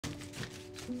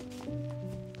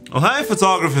Oh hi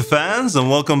photography fans, and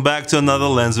welcome back to another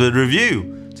LensVid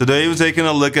review. Today we're taking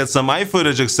a look at some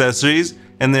iFootage accessories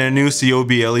and their new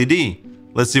COB LED.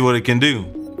 Let's see what it can do.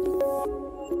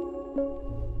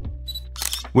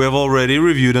 We have already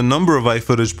reviewed a number of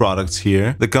iFootage products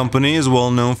here. The company is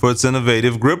well known for its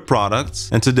innovative grip products,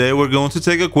 and today we're going to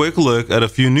take a quick look at a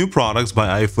few new products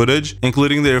by iFootage,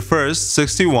 including their first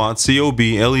 60-watt COB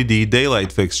LED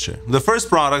daylight fixture. The first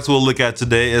product we'll look at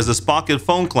today is this pocket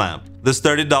phone clamp. This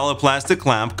 $30 plastic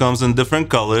clamp comes in different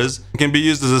colors and can be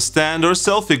used as a stand or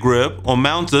selfie grip or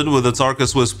mounted with its Arca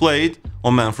Swiss plate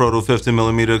or Manfrotto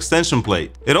 50mm extension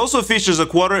plate. It also features a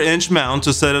 1/4 inch mount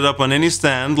to set it up on any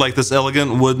stand, like this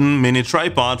elegant wooden mini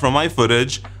tripod from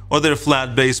iFootage or their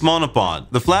flat base monopod.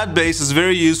 The flat base is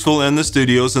very useful in the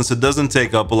studio since it doesn't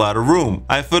take up a lot of room.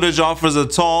 iFootage offers a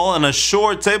tall and a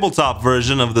short tabletop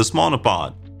version of this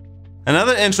monopod.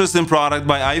 Another interesting product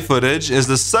by iFootage is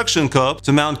the suction cup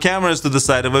to mount cameras to the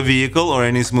side of a vehicle or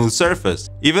any smooth surface.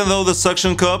 Even though the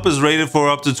suction cup is rated for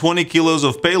up to 20 kilos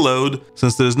of payload,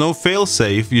 since there's no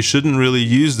fail-safe, you shouldn't really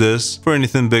use this for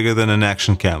anything bigger than an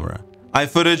action camera.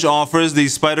 iFootage offers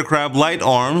these spider crab light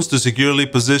arms to securely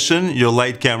position your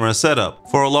light camera setup.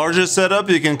 For a larger setup,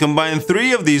 you can combine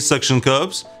 3 of these suction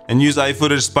cups and use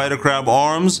iFootage spider crab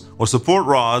arms or support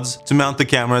rods to mount the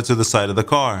camera to the side of the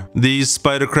car. These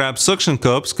spider crab suction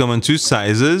cups come in 2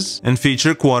 sizes and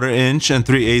feature 1/4 inch and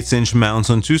 3/8 inch mounts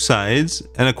on 2 sides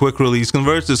and a quick release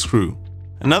converter screw.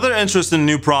 Another interesting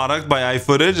new product by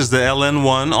iFootage is the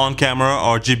LN1 on-camera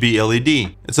RGB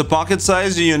LED. It's a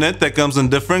pocket-sized unit that comes in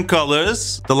different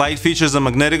colors. The light features a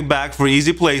magnetic back for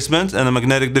easy placement and a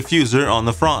magnetic diffuser on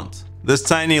the front. This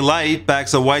tiny light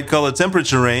packs a wide color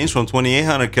temperature range from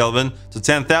 2800 Kelvin to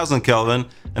 10,000 Kelvin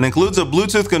and includes a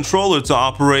Bluetooth controller to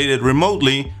operate it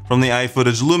remotely from the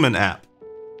iFootage Lumen app.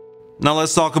 Now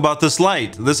let's talk about this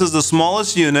light. This is the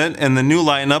smallest unit in the new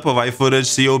lineup of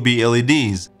iFootage COB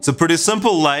LEDs. It's a pretty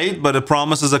simple light, but it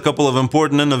promises a couple of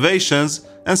important innovations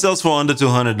and sells for under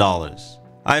 $200.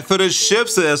 iFootage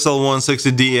ships the SL1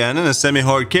 60DN in a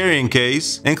semi-hard carrying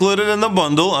case. Included in the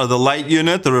bundle are the light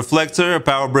unit, the reflector, a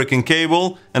power brick and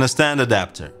cable, and a stand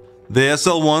adapter. The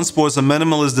SL1 sports a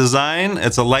minimalist design.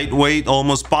 It's a lightweight,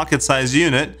 almost pocket-sized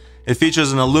unit. It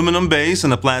features an aluminum base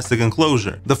and a plastic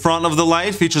enclosure. The front of the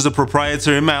light features a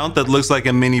proprietary mount that looks like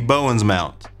a mini Bowens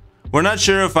mount. We're not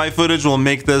sure if iFootage will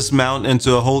make this mount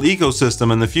into a whole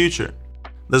ecosystem in the future.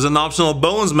 There's an optional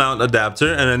Bowens mount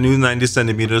adapter and a new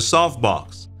 90cm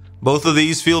softbox. Both of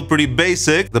these feel pretty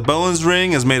basic. The Bowens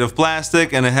ring is made of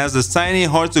plastic and it has this tiny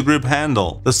hard-to-grip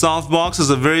handle. The softbox is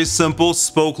a very simple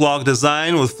spoke lock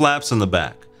design with flaps in the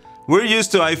back. We're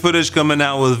used to iFootage coming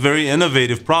out with very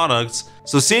innovative products,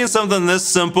 so seeing something this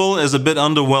simple is a bit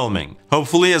underwhelming.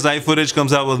 Hopefully, as iFootage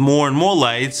comes out with more and more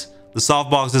lights, the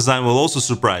softbox design will also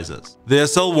surprise us. The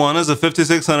SL1 is a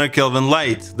 5600 Kelvin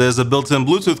light. There's a built-in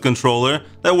Bluetooth controller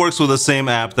that works with the same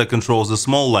app that controls the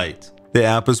small light. The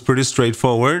app is pretty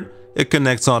straightforward. It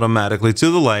connects automatically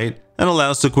to the light and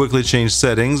allows to quickly change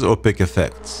settings or pick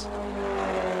effects.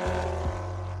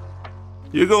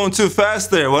 You're going too fast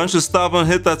there. Why don't you stop and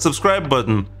hit that subscribe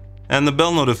button and the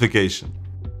bell notification.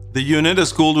 The unit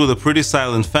is cooled with a pretty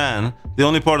silent fan. The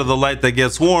only part of the light that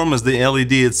gets warm is the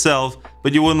LED itself,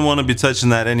 but you wouldn't want to be touching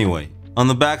that anyway. On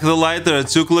the back of the light there are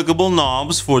 2 clickable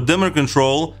knobs for dimmer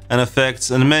control and effects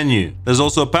and menu. There's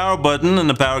also a power button and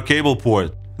a power cable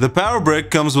port. The power brick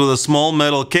comes with a small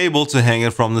metal cable to hang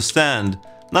it from the stand.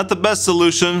 Not the best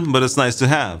solution, but it's nice to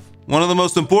have. One of the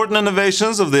most important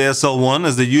innovations of the SL1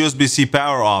 is the USB-C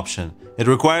power option. It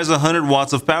requires 100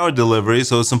 watts of power delivery,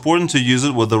 so it's important to use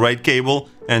it with the right cable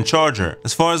and charger.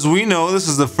 As far as we know, this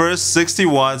is the first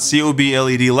 60-watt COB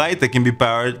LED light that can be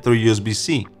powered through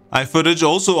USB-C. iFootage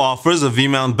also offers a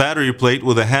V-mount battery plate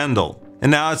with a handle.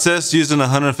 And now it says using a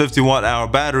 150 watt-hour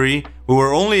battery, we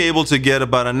were only able to get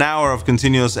about an hour of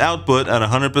continuous output at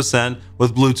 100%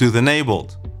 with Bluetooth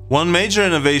enabled. One major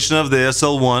innovation of the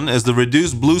SL1 is the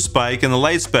reduced blue spike in the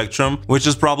light spectrum, which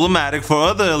is problematic for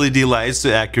other LED lights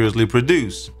to accurately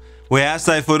produce. We asked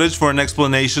iFootage for an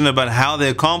explanation about how they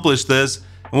accomplished this,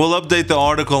 and we'll update the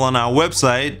article on our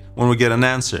website when we get an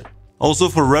answer. Also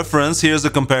for reference, here's a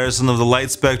comparison of the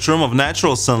light spectrum of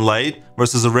natural sunlight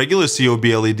versus a regular COB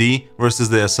LED versus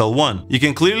the SL1. You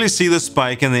can clearly see the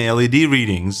spike in the LED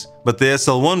readings, but the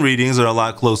SL1 readings are a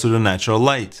lot closer to natural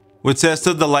light. We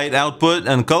tested the light output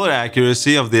and color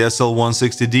accuracy of the SL1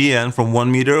 60DN from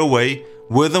 1 meter away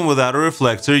with and without a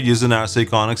reflector using our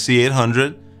Seikonic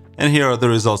C800, and here are the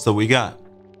results that we got.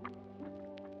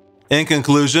 In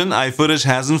conclusion, iFootage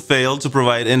hasn't failed to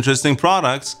provide interesting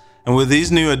products, and with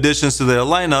these new additions to their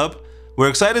lineup, we're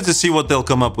excited to see what they'll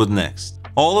come up with next.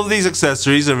 All of these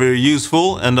accessories are very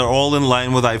useful and are all in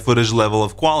line with iFootage level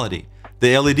of quality.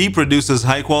 The LED produces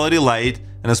high quality light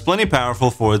and is plenty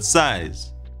powerful for its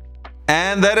size.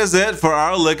 And that is it for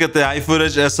our look at the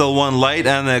iFootage SL1 light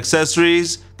and the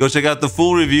accessories. Go check out the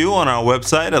full review on our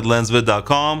website at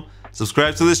lensvid.com.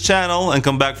 Subscribe to this channel and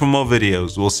come back for more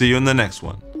videos. We'll see you in the next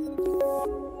one.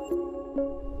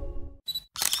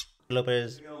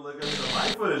 Lopez. We're gonna look at some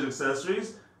iFootage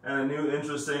accessories and a new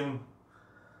interesting.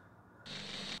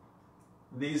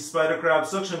 These spider crab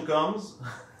suction comes.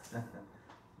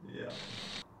 Yeah.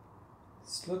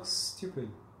 This looks stupid.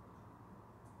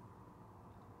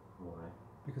 Why?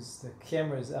 Because the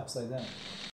camera is upside down.